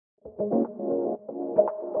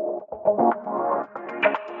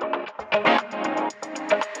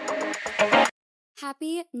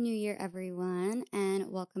Happy New Year, everyone,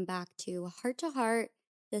 and welcome back to Heart to Heart.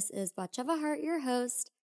 This is Batsheva Heart, your host.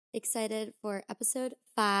 Excited for episode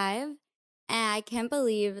 5. And I can't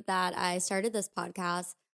believe that I started this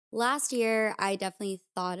podcast. Last year, I definitely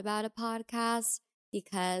thought about a podcast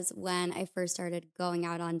because when I first started going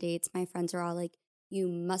out on dates, my friends were all like, you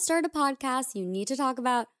must start a podcast. You need to talk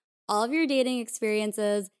about all of your dating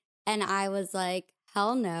experiences. And I was like,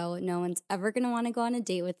 hell no, no one's ever going to want to go on a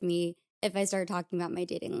date with me if I start talking about my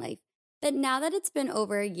dating life. But now that it's been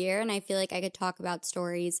over a year and I feel like I could talk about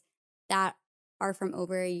stories that are from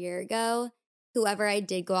over a year ago, whoever I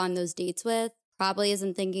did go on those dates with probably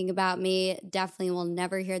isn't thinking about me, definitely will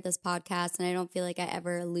never hear this podcast, and I don't feel like I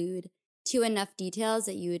ever allude to enough details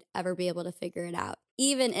that you would ever be able to figure it out,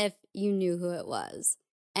 even if you knew who it was.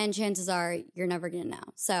 And chances are you're never going to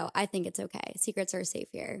know. So I think it's okay. Secrets are safe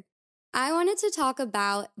here. I wanted to talk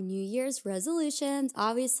about New Year's resolutions.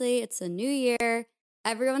 Obviously, it's a new year.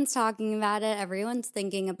 Everyone's talking about it. Everyone's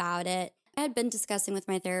thinking about it. I had been discussing with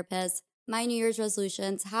my therapist my New Year's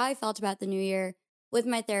resolutions, how I felt about the new year with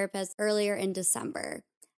my therapist earlier in December.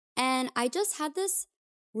 And I just had this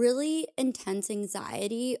really intense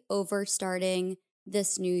anxiety over starting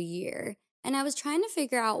this new year. And I was trying to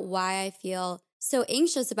figure out why I feel so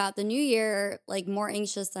anxious about the new year, like more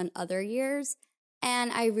anxious than other years.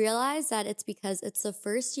 And I realized that it's because it's the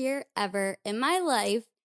first year ever in my life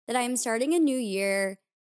that I'm starting a new year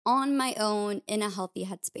on my own in a healthy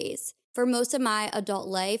headspace. For most of my adult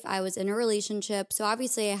life, I was in a relationship. So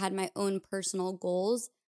obviously I had my own personal goals,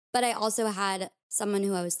 but I also had someone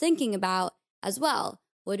who I was thinking about as well.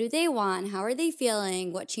 What do they want? How are they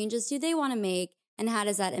feeling? What changes do they want to make? And how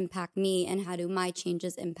does that impact me? And how do my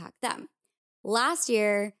changes impact them? Last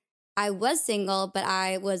year, I was single, but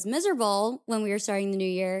I was miserable when we were starting the new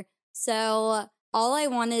year. So all I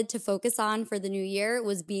wanted to focus on for the new year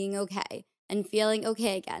was being okay and feeling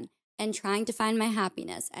okay again and trying to find my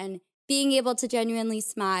happiness and being able to genuinely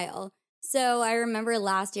smile. So I remember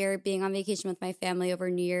last year being on vacation with my family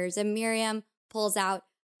over New Year's, and Miriam pulls out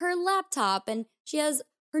her laptop and she has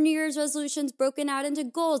her New Year's resolutions broken out into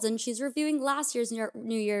goals, and she's reviewing last year's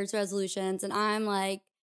New Year's resolutions. And I'm like,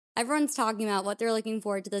 everyone's talking about what they're looking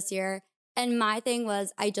forward to this year. And my thing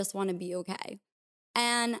was, I just want to be okay.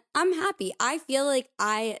 And I'm happy. I feel like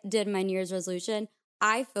I did my New Year's resolution.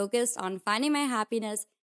 I focused on finding my happiness,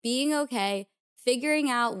 being okay, figuring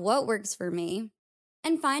out what works for me.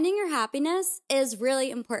 And finding your happiness is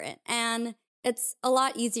really important. And it's a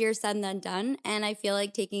lot easier said than done. And I feel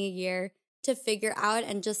like taking a year to figure out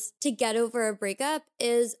and just to get over a breakup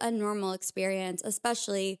is a normal experience,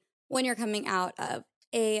 especially when you're coming out of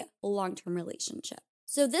a long-term relationship.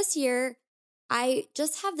 So this year, I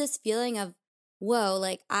just have this feeling of, whoa,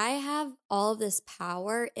 like I have all of this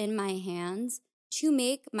power in my hands to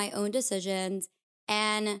make my own decisions.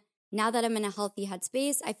 And now that I'm in a healthy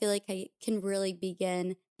headspace, I feel like I can really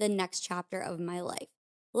begin the next chapter of my life.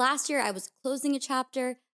 Last year, I was closing a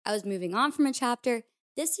chapter. I was moving on from a chapter.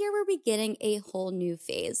 This year, we're beginning a whole new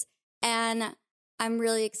phase. And I'm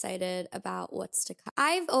really excited about what's to come.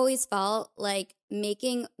 I've always felt like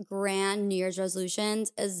making grand New Year's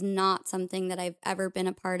resolutions is not something that I've ever been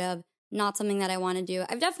a part of, not something that I want to do.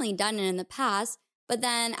 I've definitely done it in the past, but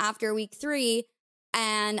then after week 3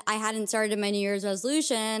 and I hadn't started my New Year's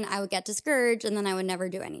resolution, I would get discouraged and then I would never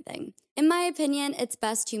do anything. In my opinion, it's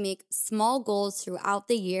best to make small goals throughout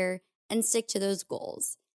the year and stick to those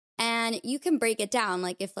goals. And you can break it down.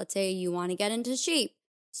 Like if, let's say, you want to get into shape,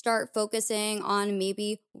 start focusing on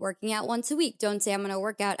maybe working out once a week. Don't say I'm going to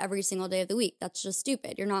work out every single day of the week. That's just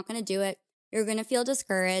stupid. You're not going to do it. You're going to feel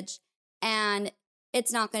discouraged and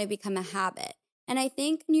it's not going to become a habit. And I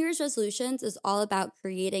think New Year's resolutions is all about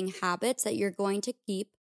creating habits that you're going to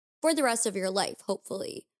keep for the rest of your life,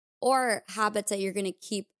 hopefully, or habits that you're going to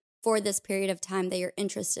keep for this period of time that you're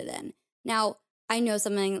interested in. Now, I know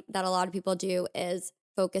something that a lot of people do is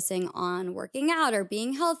focusing on working out or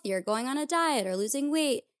being healthy or going on a diet or losing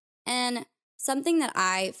weight. And something that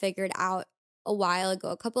I figured out a while ago,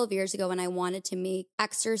 a couple of years ago, when I wanted to make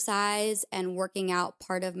exercise and working out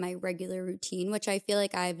part of my regular routine, which I feel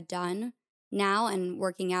like I've done now, and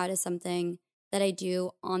working out is something that I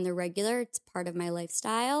do on the regular, it's part of my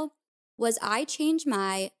lifestyle, was I changed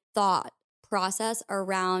my thought process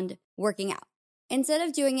around working out. Instead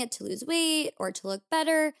of doing it to lose weight or to look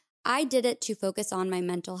better, I did it to focus on my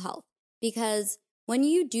mental health. Because when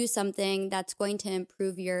you do something that's going to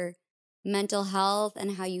improve your mental health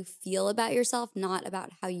and how you feel about yourself, not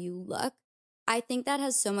about how you look, I think that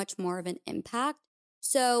has so much more of an impact.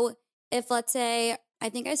 So if, let's say, I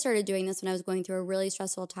think I started doing this when I was going through a really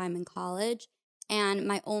stressful time in college, and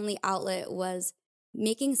my only outlet was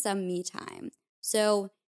making some me time. So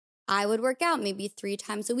I would work out maybe 3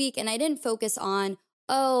 times a week, and I didn't focus on,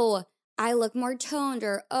 oh, I look more toned,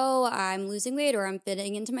 or oh, I'm losing weight, or I'm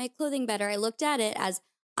fitting into my clothing better. I looked at it as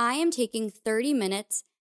I am taking 30 minutes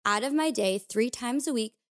out of my day 3 times a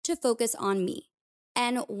week to focus on me.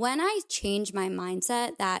 And when I changed my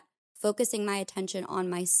mindset that focusing my attention on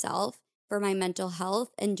myself for my mental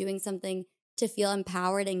health and doing something to feel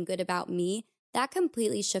empowered and good about me, that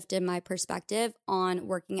completely shifted my perspective on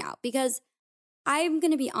working out. Because I'm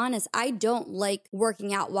going to be honest, I don't like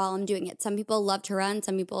working out while I'm doing it. Some people love to run,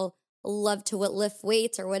 some people love to lift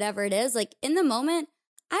weights or whatever it is. Like in the moment,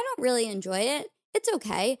 I don't really enjoy it. It's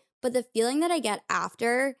okay. But the feeling that I get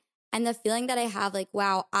after and the feeling that I have like,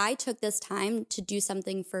 wow, I took this time to do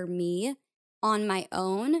something for me on my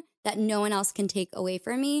own that no one else can take away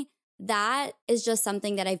from me, that is just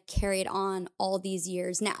something that I've carried on all these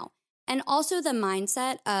years now. And also the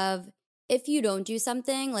mindset of if you don't do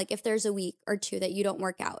something, like if there's a week or two that you don't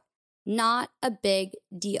work out, not a big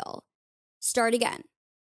deal. Start again.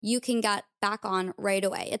 You can get back on right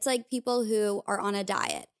away. It's like people who are on a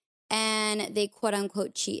diet and they quote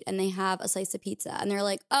unquote cheat and they have a slice of pizza and they're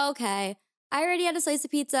like, oh, okay, I already had a slice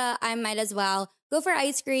of pizza. I might as well go for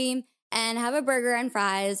ice cream and have a burger and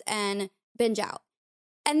fries and binge out.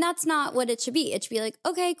 And that's not what it should be. It should be like,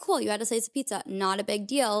 okay, cool. You had a slice of pizza. Not a big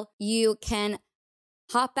deal. You can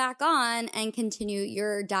hop back on and continue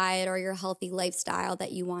your diet or your healthy lifestyle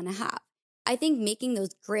that you want to have. I think making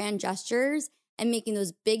those grand gestures and making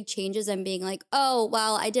those big changes and being like, oh,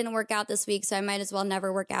 well, I didn't work out this week, so I might as well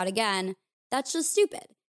never work out again. That's just stupid.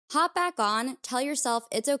 Hop back on. Tell yourself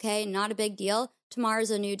it's okay. Not a big deal.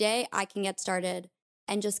 Tomorrow's a new day. I can get started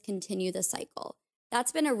and just continue the cycle.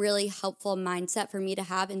 That's been a really helpful mindset for me to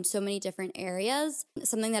have in so many different areas.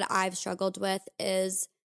 Something that I've struggled with is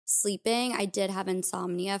sleeping. I did have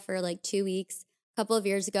insomnia for like 2 weeks. A couple of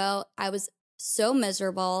years ago, I was so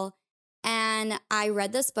miserable. And I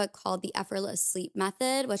read this book called The Effortless Sleep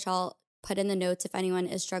Method, which I'll put in the notes if anyone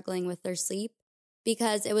is struggling with their sleep,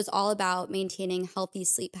 because it was all about maintaining healthy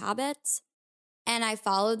sleep habits. And I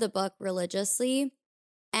followed the book religiously.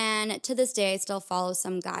 And to this day, I still follow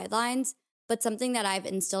some guidelines. But something that I've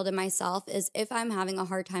instilled in myself is if I'm having a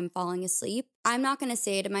hard time falling asleep, I'm not going to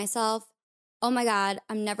say to myself, oh my God,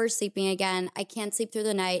 I'm never sleeping again. I can't sleep through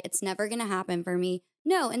the night. It's never going to happen for me.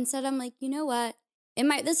 No, instead I'm like, you know what?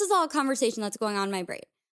 This is all a conversation that's going on in my brain.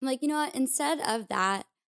 I'm like, you know what? Instead of that,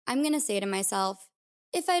 I'm going to say to myself,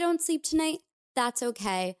 if I don't sleep tonight, that's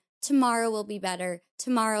okay. Tomorrow will be better.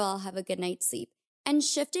 Tomorrow I'll have a good night's sleep. And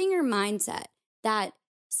shifting your mindset that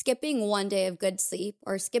skipping one day of good sleep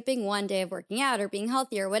or skipping one day of working out or being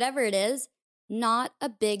healthy or whatever it is, not a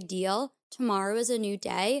big deal. Tomorrow is a new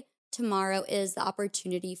day. Tomorrow is the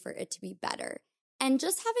opportunity for it to be better. And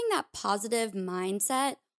just having that positive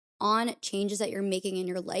mindset on changes that you're making in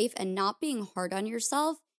your life and not being hard on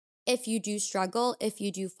yourself. If you do struggle, if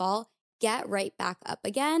you do fall, get right back up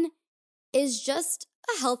again is just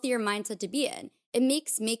a healthier mindset to be in. It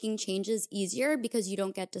makes making changes easier because you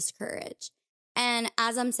don't get discouraged. And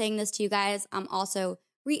as I'm saying this to you guys, I'm also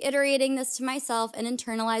reiterating this to myself and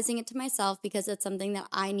internalizing it to myself because it's something that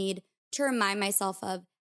I need to remind myself of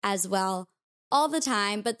as well all the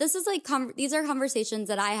time. But this is like, these are conversations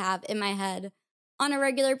that I have in my head on a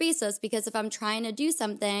regular basis, because if I'm trying to do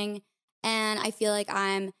something and I feel like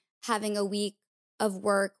I'm having a week of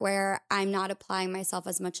work where I'm not applying myself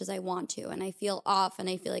as much as I want to, and I feel off and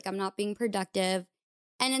I feel like I'm not being productive,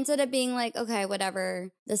 and instead of being like, okay,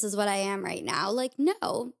 whatever, this is what I am right now, like,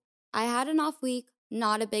 no, I had an off week,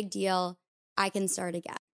 not a big deal. I can start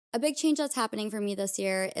again. A big change that's happening for me this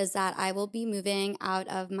year is that I will be moving out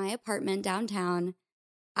of my apartment downtown.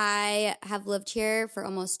 I have lived here for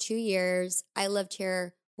almost 2 years. I lived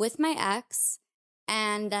here with my ex,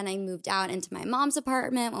 and then I moved out into my mom's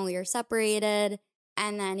apartment when we were separated,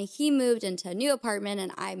 and then he moved into a new apartment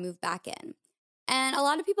and I moved back in. And a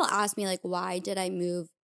lot of people ask me, like, why did I move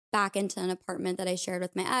back into an apartment that I shared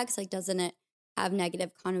with my ex? Like, doesn't it have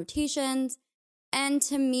negative connotations? And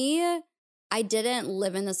to me, I didn't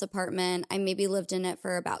live in this apartment. I maybe lived in it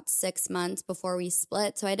for about 6 months before we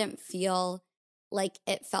split, so I didn't feel like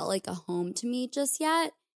it felt like a home to me just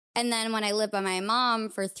yet. And then when I lived by my mom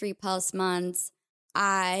for 3+ months,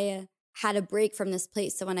 I had a break from this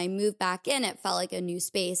place. So when I moved back in, it felt like a new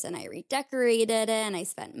space, and I redecorated it and I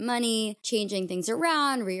spent money changing things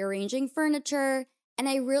around, rearranging furniture. And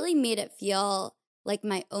I really made it feel like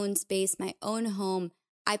my own space, my own home.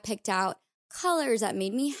 I picked out colors that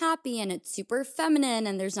made me happy, and it's super feminine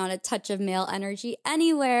and there's not a touch of male energy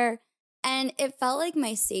anywhere. And it felt like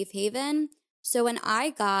my safe haven. So when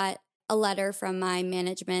I got a letter from my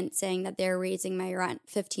management saying that they're raising my rent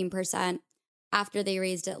 15% after they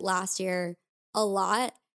raised it last year a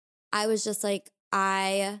lot, I was just like,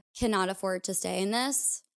 I cannot afford to stay in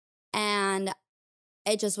this. And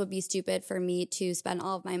it just would be stupid for me to spend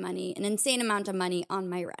all of my money, an insane amount of money, on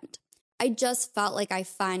my rent. I just felt like I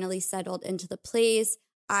finally settled into the place.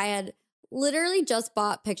 I had literally just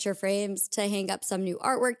bought picture frames to hang up some new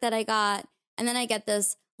artwork that I got. And then I get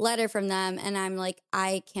this letter from them and I'm like,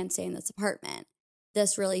 I can't stay in this apartment.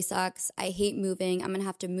 This really sucks. I hate moving. I'm going to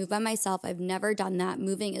have to move by myself. I've never done that.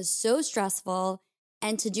 Moving is so stressful.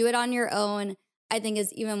 And to do it on your own, I think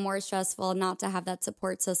is even more stressful not to have that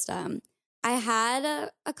support system. I had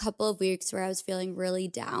a couple of weeks where I was feeling really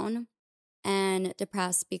down and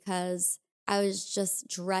depressed because I was just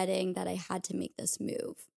dreading that I had to make this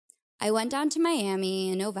move. I went down to Miami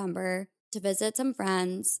in November to visit some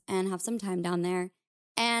friends and have some time down there.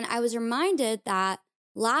 And I was reminded that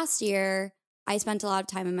last year I spent a lot of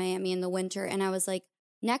time in Miami in the winter. And I was like,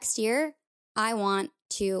 next year, I want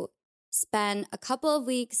to spend a couple of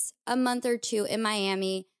weeks, a month or two in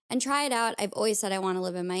Miami and try it out. I've always said I want to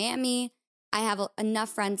live in Miami. I have enough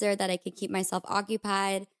friends there that I could keep myself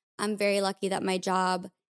occupied. I'm very lucky that my job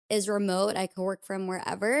is remote. I could work from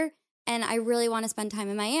wherever. And I really want to spend time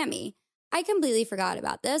in Miami. I completely forgot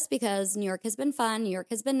about this because New York has been fun. New York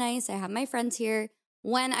has been nice. I have my friends here.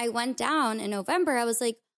 When I went down in November, I was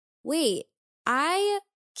like, wait, I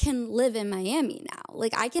can live in Miami now.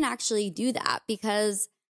 Like I can actually do that because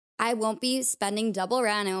I won't be spending double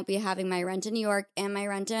rent. I won't be having my rent in New York and my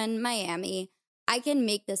rent in Miami. I can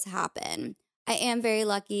make this happen. I am very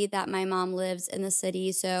lucky that my mom lives in the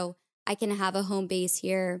city, so I can have a home base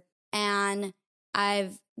here. And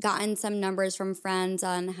I've gotten some numbers from friends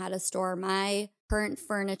on how to store my current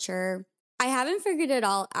furniture. I haven't figured it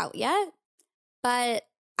all out yet, but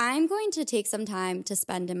I'm going to take some time to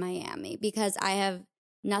spend in Miami because I have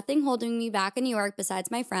nothing holding me back in New York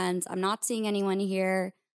besides my friends. I'm not seeing anyone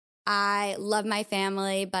here. I love my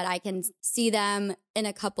family, but I can see them in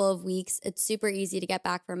a couple of weeks. It's super easy to get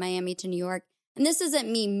back from Miami to New York. And this isn't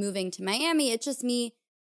me moving to Miami. It's just me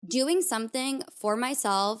doing something for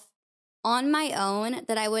myself on my own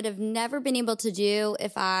that I would have never been able to do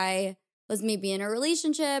if I was maybe in a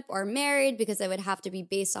relationship or married, because I would have to be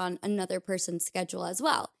based on another person's schedule as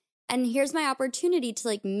well. And here's my opportunity to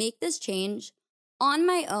like make this change on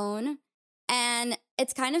my own. And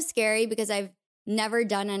it's kind of scary because I've never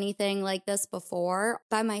done anything like this before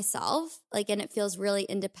by myself, and it feels really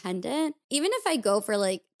independent. Even if I go for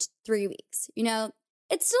 3 weeks,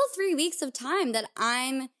 it's still 3 weeks of time that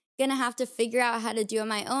I'm gonna have to figure out how to do on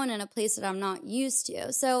my own in a place that I'm not used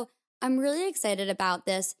to. So I'm really excited about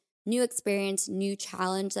this new experience, new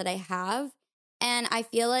challenge that I have. And I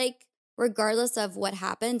feel like regardless of what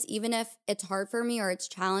happens, even if it's hard for me or it's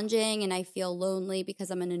challenging and I feel lonely because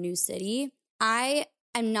I'm in a new city,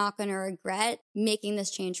 I'm not going to regret making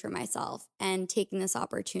this change for myself and taking this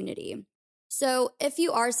opportunity. So if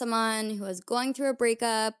you are someone who is going through a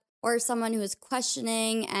breakup or someone who is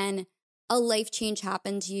questioning and a life change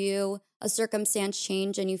happened to you, a circumstance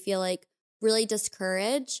change, and you feel like really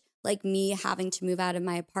discouraged, like me having to move out of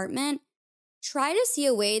my apartment, try to see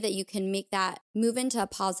a way that you can make that move into a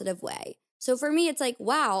positive way. So for me, it's like,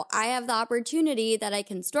 wow, I have the opportunity that I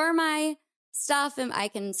can store my stuff and I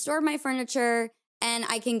can store my furniture and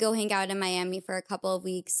I can go hang out in Miami for a couple of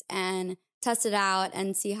weeks and test it out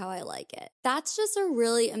and see how I like it. That's just a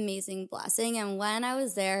really amazing blessing. And when I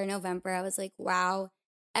was there in November, I was like, wow,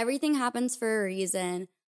 everything happens for a reason.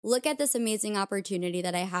 Look at this amazing opportunity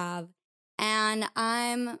that I have. And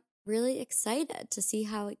I'm really excited to see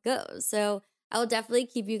how it goes. So I will definitely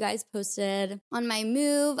keep you guys posted on my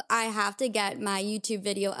move. I have to get my YouTube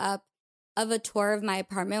video up of a tour of my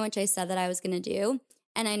apartment, which I said that I was going to do.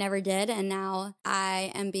 And I never did. And now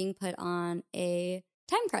I am being put on a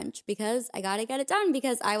time crunch because I got to get it done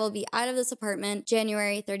because I will be out of this apartment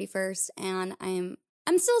January 31st. And I'm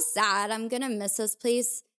still sad. I'm going to miss this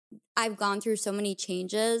place. I've gone through so many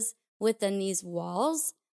changes within these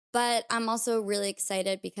walls, but I'm also really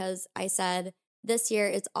excited because I said this year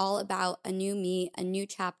is all about a new me, a new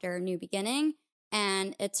chapter, a new beginning,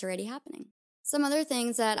 and it's already happening. Some other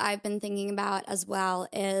things that I've been thinking about as well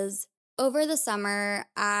is over the summer,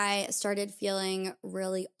 I started feeling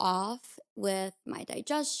really off with my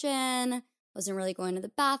digestion. Wasn't really going to the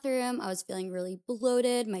bathroom. I was feeling really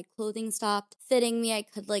bloated. My clothing stopped fitting me. I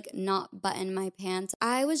could not button my pants.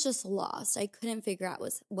 I was just lost. I couldn't figure out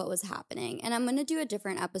what was happening. And I'm going to do a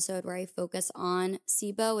different episode where I focus on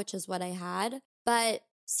SIBO, which is what I had. But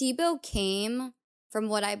SIBO came from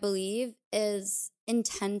what I believe is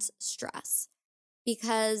intense stress,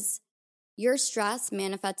 because your stress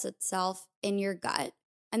manifests itself in your gut,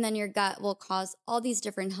 and then your gut will cause all these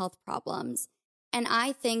different health problems. And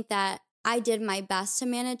I think that I did my best to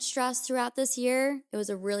manage stress throughout this year. It was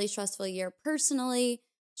a really stressful year personally,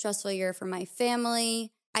 stressful year for my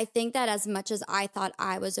family. I think that as much as I thought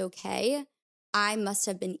I was okay, I must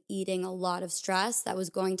have been eating a lot of stress that was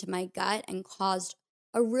going to my gut and caused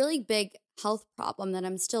a really big health problem that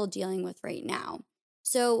I'm still dealing with right now.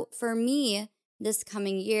 So for me, this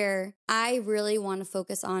coming year, I really want to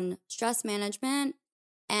focus on stress management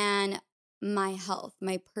and my health,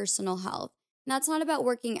 my personal health. And that's not about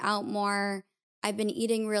working out more. I've been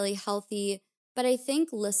eating really healthy, but I think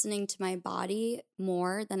listening to my body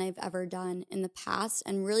more than I've ever done in the past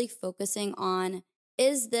and really focusing on,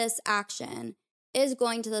 is this action, is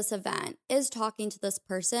going to this event, is talking to this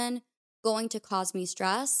person going to cause me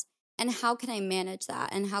stress? And how can I manage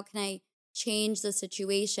that? And how can I change the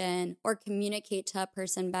situation or communicate to a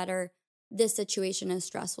person better? This situation is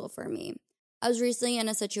stressful for me. I was recently in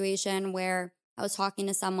a situation where I was talking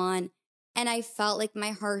to someone and I felt like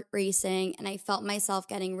my heart racing and I felt myself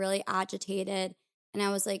getting really agitated. And I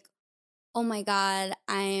was like, oh my God,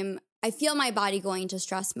 I feel my body going to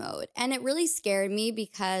stress mode. And it really scared me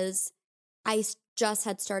because I just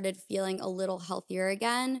had started feeling a little healthier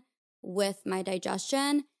again with my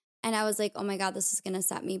digestion. And I was like, oh my God, this is going to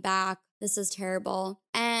set me back. This is terrible.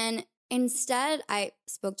 And instead, I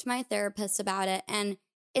spoke to my therapist about it. And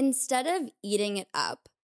instead of eating it up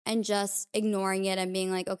and just ignoring it and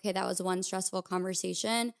being like, okay, that was one stressful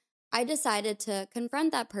conversation, I decided to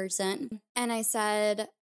confront that person. And I said,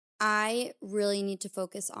 I really need to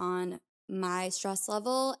focus on my stress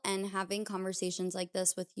level, and having conversations like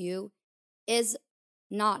this with you is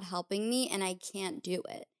not helping me and I can't do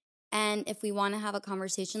it. And if we want to have a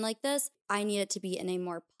conversation like this, I need it to be in a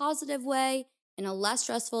more positive way, in a less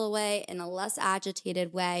stressful way, in a less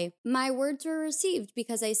agitated way. My words were received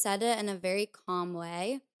because I said it in a very calm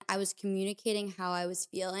way. I was communicating how I was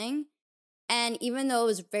feeling. And even though it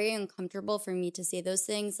was very uncomfortable for me to say those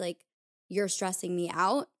things, like, you're stressing me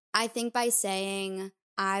out, I think by saying,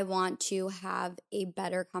 I want to have a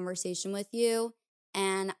better conversation with you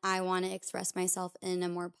and I want to express myself in a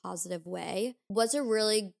more positive way, was a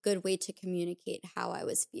really good way to communicate how I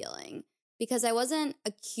was feeling. Because I wasn't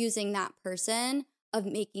accusing that person of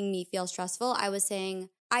making me feel stressful. I was saying,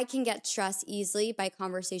 I can get stressed easily by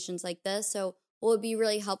conversations like this. So what would be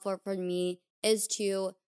really helpful for me is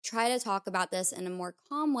to try to talk about this in a more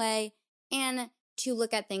calm way and to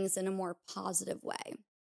look at things in a more positive way.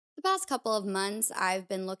 The past couple of months, I've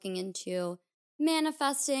been looking into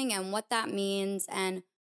manifesting and what that means, and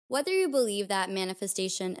whether you believe that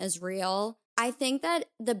manifestation is real. I think that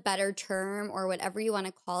the better term, or whatever you want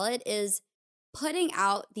to call it, is putting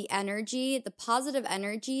out the energy, the positive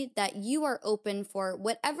energy that you are open for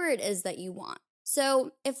whatever it is that you want.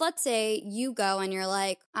 So if, let's say, you go and you're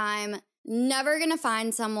like, I'm never going to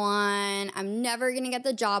find someone, I'm never going to get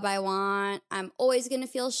the job I want, I'm always going to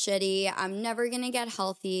feel shitty, I'm never going to get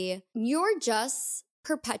healthy, you're just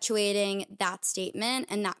perpetuating that statement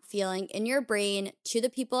and that feeling in your brain to the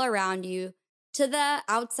people around you, to the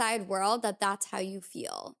outside world, that that's how you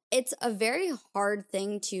feel. It's a very hard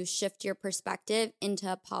thing to shift your perspective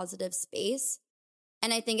into a positive space.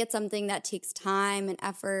 And I think it's something that takes time and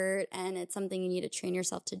effort, and it's something you need to train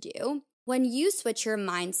yourself to do. When you switch your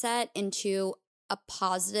mindset into a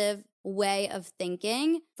positive way of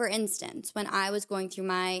thinking, for instance, when I was going through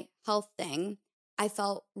my health thing, I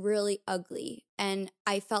felt really ugly and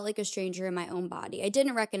I felt like a stranger in my own body. I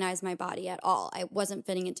didn't recognize my body at all. I wasn't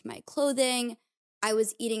fitting into my clothing. I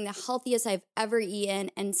was eating the healthiest I've ever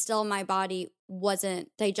eaten, and still my body wasn't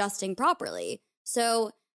digesting properly.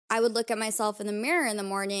 So I would look at myself in the mirror in the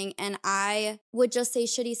morning and I would just say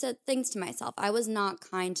shitty things to myself. I was not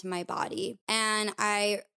kind to my body. And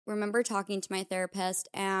I remember talking to my therapist,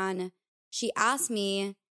 and she asked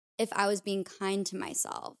me if I was being kind to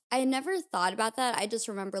myself. I had never thought about that. I just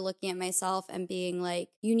remember looking at myself and being like,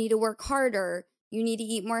 you need to work harder. You need to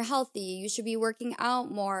eat more healthy. You should be working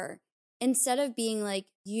out more. Instead of being like,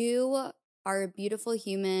 you are a beautiful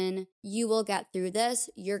human. You will get through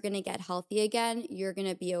this. You're going to get healthy again. You're going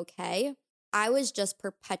to be okay. I was just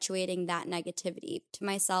perpetuating that negativity to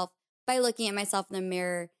myself by looking at myself in the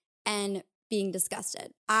mirror and being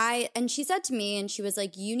disgusted. And she said to me, and she was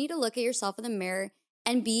like, you need to look at yourself in the mirror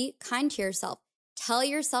and be kind to yourself. Tell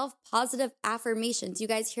yourself positive affirmations. You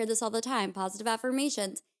guys hear this all the time, positive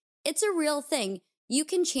affirmations. It's a real thing. You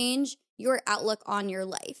can change your outlook on your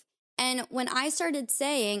life. And when I started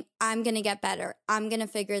saying, I'm going to get better, I'm going to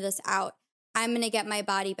figure this out, I'm going to get my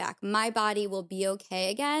body back. My body will be okay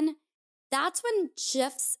again. That's when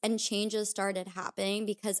shifts and changes started happening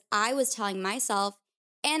because I was telling myself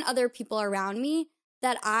and other people around me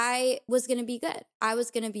that I was going to be good. I was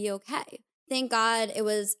going to be okay. Thank God it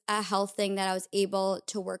was a health thing that I was able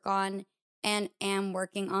to work on and am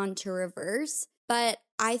working on to reverse. But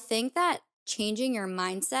I think that changing your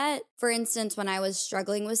mindset, for instance, when I was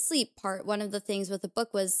struggling with sleep, one of the things with the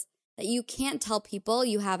book was that you can't tell people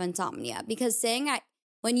you have insomnia because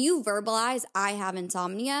when you verbalize, I have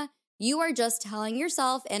insomnia, you are just telling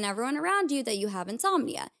yourself and everyone around you that you have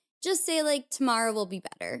insomnia. Just say like, tomorrow will be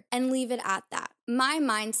better and leave it at that. My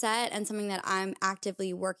mindset and something that I'm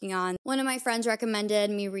actively working on, one of my friends recommended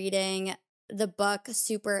me reading the book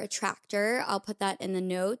Super Attractor. I'll put that in the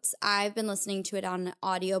notes. I've been listening to it on an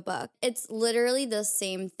audiobook. It's literally the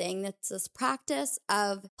same thing. It's this practice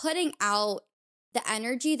of putting out the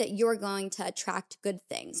energy that you're going to attract good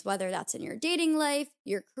things, whether that's in your dating life,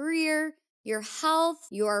 your career, your health,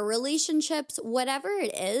 your relationships, whatever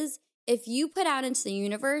it is. If you put out into the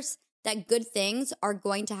universe that good things are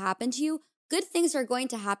going to happen to you, good things are going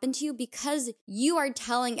to happen to you because you are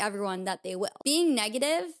telling everyone that they will. Being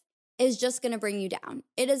negative is just going to bring you down.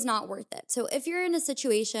 It is not worth it. So if you're in a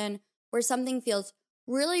situation where something feels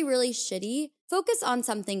really, really shitty, focus on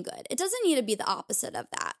something good. It doesn't need to be the opposite of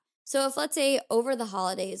that. So if, let's say, over the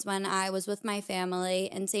holidays when I was with my family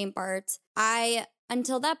in St. Bart's,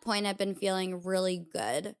 until that point, I've been feeling really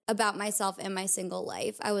good about myself and my single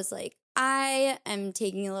life. I was like, I am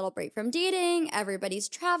taking a little break from dating. Everybody's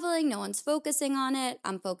traveling. No one's focusing on it.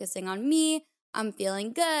 I'm focusing on me. I'm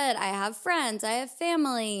feeling good. I have friends. I have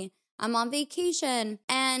family. I'm on vacation.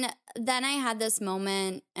 And then I had this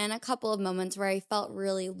moment and a couple of moments where I felt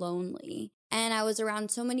really lonely. And I was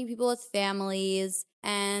around so many people with families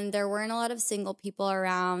and there weren't a lot of single people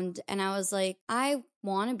around. And I was like, I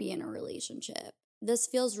want to be in a relationship. This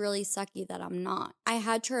feels really sucky that I'm not. I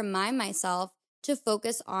had to remind myself to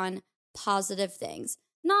focus on positive things.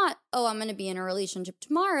 Not, oh, I'm going to be in a relationship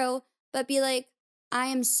tomorrow, but be like, I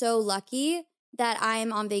am so lucky that I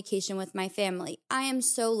am on vacation with my family. I am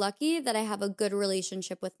so lucky that I have a good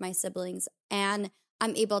relationship with my siblings and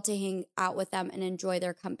I'm able to hang out with them and enjoy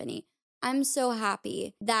their company. I'm so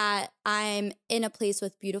happy that I'm in a place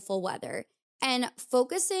with beautiful weather and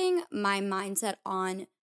focusing my mindset on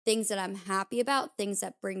things that I'm happy about, things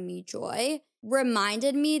that bring me joy,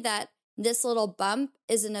 reminded me that this little bump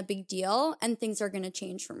isn't a big deal and things are going to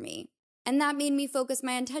change for me. And that made me focus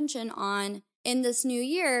my attention on, in this new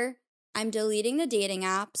year, I'm deleting the dating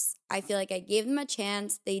apps. I feel like I gave them a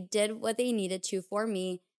chance. They did what they needed to for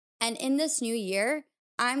me. And in this new year,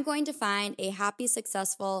 I'm going to find a happy,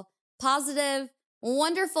 successful, positive,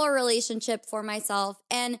 wonderful relationship for myself.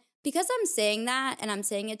 And because I'm saying that and I'm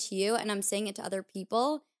saying it to you and I'm saying it to other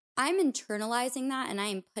people, I'm internalizing that and I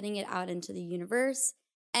am putting it out into the universe.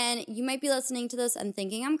 And you might be listening to this and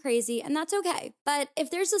thinking I'm crazy, and that's okay. But if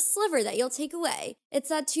there's a sliver that you'll take away, it's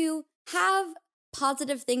that to have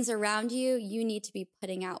positive things around you, you need to be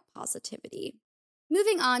putting out positivity.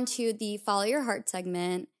 Moving on to the Follow Your Heart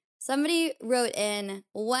segment, somebody wrote in,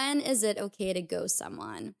 when is it okay to ghost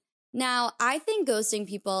someone? Now, I think ghosting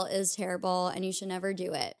people is terrible and you should never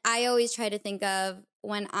do it. I always try to think of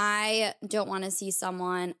when I don't want to see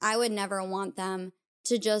someone, I would never want them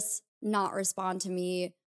to just not respond to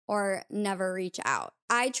me or never reach out.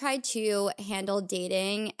 I try to handle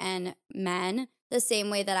dating and men the same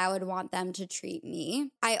way that I would want them to treat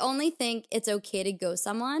me. I only think it's okay to ghost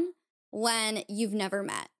someone when you've never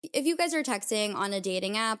met. If you guys are texting on a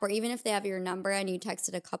dating app, or even if they have your number and you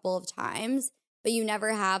texted a couple of times, but you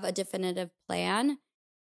never have a definitive plan,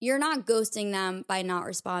 you're not ghosting them by not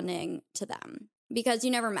responding to them because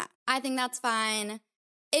you never met. I think that's fine.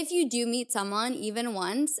 If you do meet someone even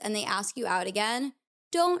once and they ask you out again,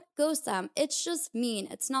 don't ghost them. It's just mean.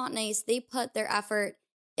 It's not nice. They put their effort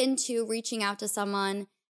into reaching out to someone.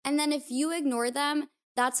 And then if you ignore them,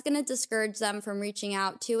 that's going to discourage them from reaching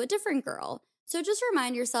out to a different girl. So just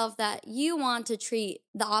remind yourself that you want to treat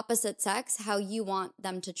the opposite sex how you want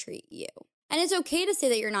them to treat you. And it's okay to say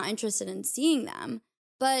that you're not interested in seeing them,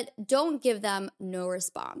 but don't give them no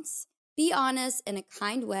response. Be honest in a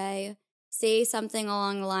kind way. Say something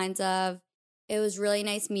along the lines of, it was really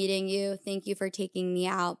nice meeting you. Thank you for taking me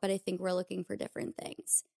out, but I think we're looking for different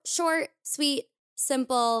things. Short, sweet,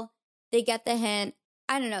 simple. They get the hint.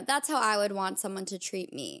 I don't know. That's how I would want someone to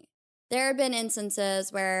treat me. There have been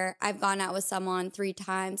instances where I've gone out with someone 3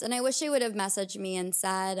 times and I wish they would have messaged me and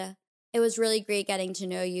said, it was really great getting to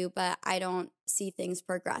know you, but I don't see things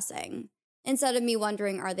progressing. Instead of me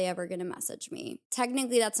wondering, are they ever going to message me?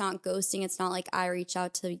 Technically, that's not ghosting. It's not like I reached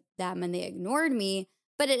out to them and they ignored me,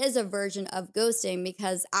 But it is a version of ghosting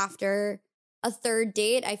because after a third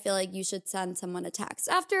date, I feel like you should send someone a text.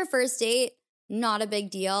 After a first date, not a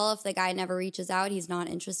big deal. If the guy never reaches out, he's not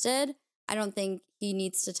interested. I don't think he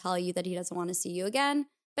needs to tell you that he doesn't want to see you again.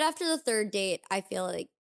 But after the third date, I feel like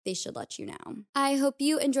they should let you know. I hope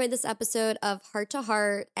you enjoyed this episode of Heart to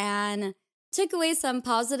Heart and took away some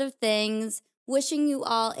positive things. Wishing you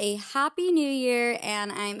all a happy new year,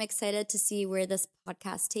 and I'm excited to see where this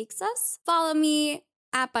podcast takes us. Follow me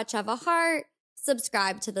at Batsheva Heart.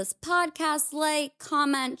 Subscribe to this podcast, like,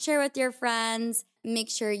 comment, share with your friends. Make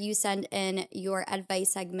sure you send in your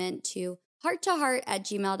advice segment to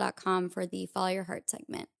hearttoheart@gmail.com for the Follow Your Heart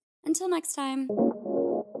segment. Until next time.